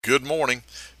Good morning.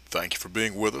 Thank you for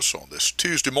being with us on this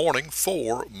Tuesday morning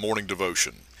for Morning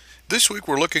Devotion. This week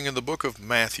we're looking in the book of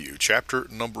Matthew, chapter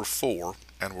number 4,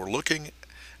 and we're looking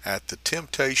at the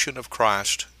temptation of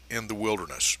Christ in the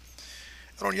wilderness.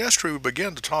 And on yesterday we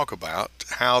began to talk about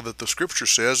how that the scripture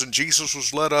says, and Jesus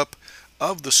was led up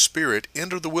of the Spirit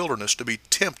into the wilderness to be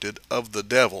tempted of the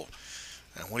devil.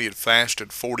 And when he had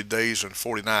fasted 40 days and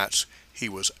 40 nights, he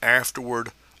was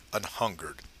afterward an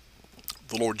hungered.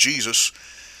 The Lord Jesus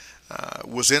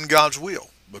was in God's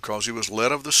will because he was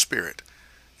led of the Spirit.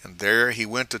 And there he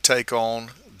went to take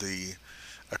on the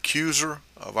accuser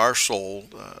of our soul,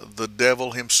 the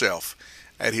devil himself,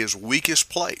 at his weakest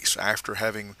place after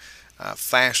having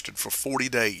fasted for 40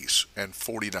 days and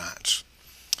 40 nights.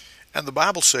 And the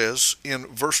Bible says in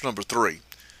verse number 3,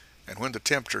 and when the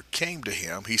tempter came to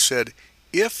him, he said,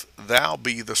 If thou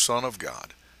be the Son of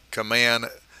God, command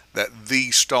that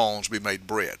these stones be made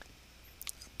bread.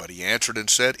 But he answered and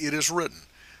said, It is written,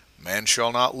 Man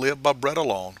shall not live by bread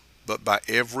alone, but by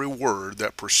every word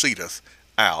that proceedeth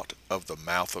out of the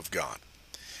mouth of God.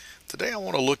 Today I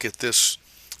want to look at this,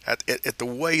 at the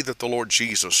way that the Lord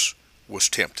Jesus was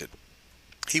tempted.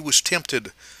 He was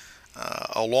tempted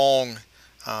along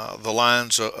the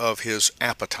lines of his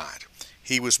appetite.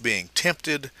 He was being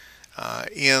tempted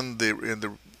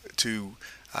to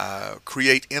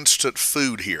create instant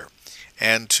food here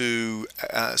and to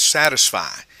satisfy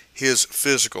his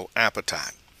physical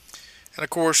appetite. And of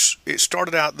course, it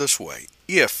started out this way,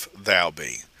 if thou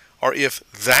be, or if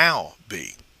thou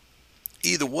be.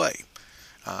 Either way,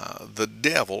 the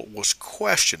devil was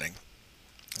questioning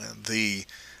the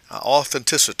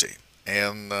authenticity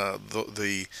and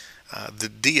the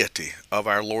deity of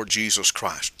our Lord Jesus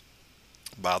Christ.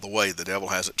 By the way, the devil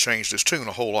hasn't changed his tune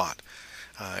a whole lot.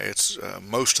 It's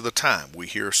most of the time we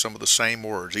hear some of the same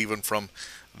words, even from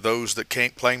those that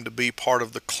can't claim to be part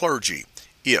of the clergy,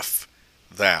 if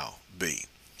thou be.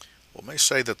 Well, may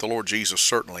say that the Lord Jesus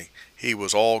certainly, he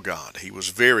was all God. He was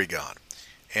very God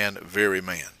and very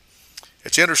man.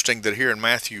 It's interesting that here in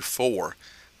Matthew 4,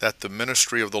 that the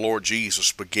ministry of the Lord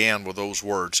Jesus began with those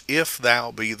words, if thou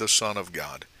be the Son of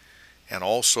God. And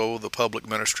also the public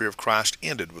ministry of Christ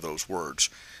ended with those words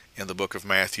in the book of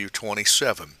Matthew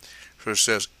 27. So it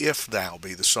says, if thou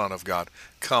be the Son of God,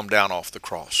 come down off the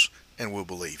cross and we'll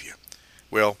believe you.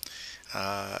 Well,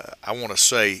 I want to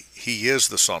say he is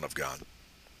the Son of God.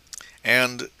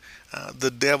 And the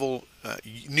devil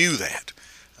knew that.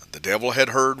 The devil had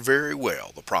heard very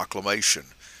well the proclamation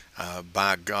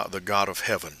by God, the God of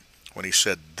heaven, when he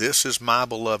said, This is my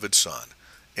beloved Son,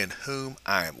 in whom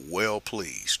I am well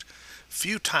pleased.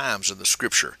 Few times in the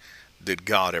scripture did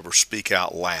God ever speak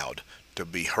out loud to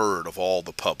be heard of all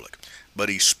the public, but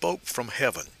he spoke from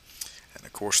heaven. And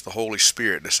of course the Holy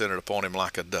Spirit descended upon him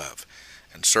like a dove.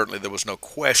 And certainly there was no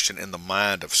question in the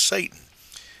mind of Satan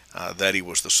that he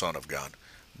was the Son of God,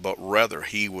 but rather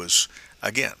he was,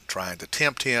 again, trying to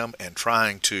tempt him and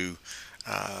trying to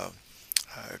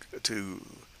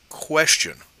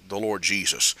question the Lord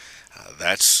Jesus.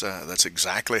 That's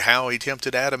exactly how he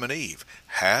tempted Adam and Eve.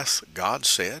 Hath God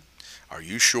said? Are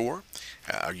you sure?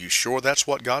 Are you sure that's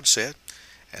what God said?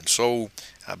 And so,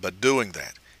 by doing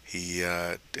that, he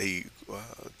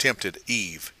tempted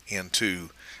Eve into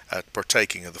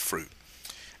partaking of the fruit.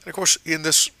 And of course, in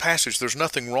this passage, there's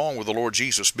nothing wrong with the Lord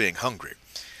Jesus being hungry,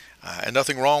 and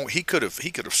nothing wrong. He could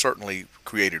have certainly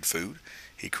created food.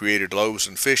 He created loaves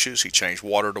and fishes. He changed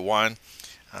water to wine.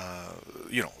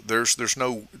 There's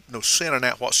no sin in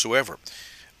that whatsoever.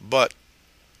 But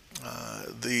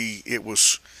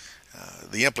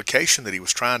the implication that he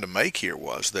was trying to make here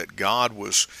was that God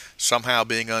was somehow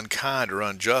being unkind or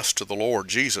unjust to the Lord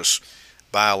Jesus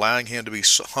by allowing him to be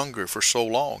so hungry for so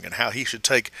long, and how he should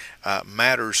take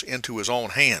matters into his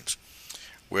own hands.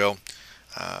 Well,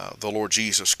 the Lord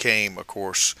Jesus came, of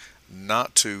course,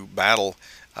 not to battle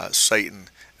Satan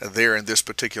there in this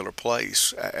particular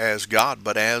place as God,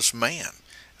 but as man,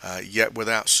 yet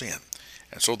without sin.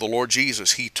 And so the Lord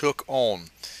Jesus, he took on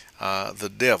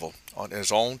the devil on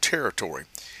his own territory,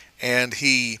 and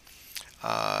he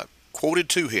quoted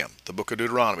to him the book of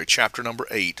Deuteronomy, chapter number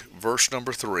 8, verse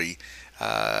number 3,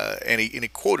 and he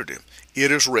quoted him,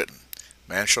 It is written,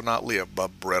 Man shall not live by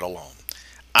bread alone.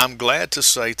 I'm glad to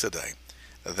say today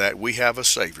that we have a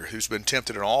Savior who's been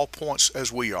tempted in all points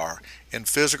as we are in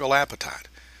physical appetite.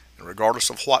 And regardless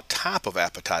of what type of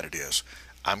appetite it is,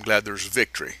 I'm glad there's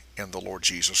victory in the Lord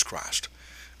Jesus Christ.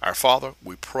 Our Father,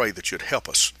 we pray that you'd help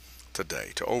us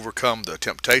today to overcome the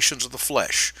temptations of the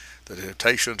flesh, the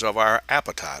temptations of our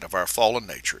appetite, of our fallen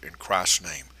nature. In Christ's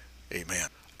name, amen.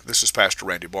 This is Pastor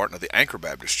Randy Barton of the Anchor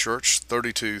Baptist Church,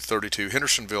 3232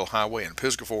 Hendersonville Highway in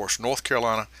Pisgah Forest, North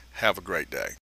Carolina. Have a great day.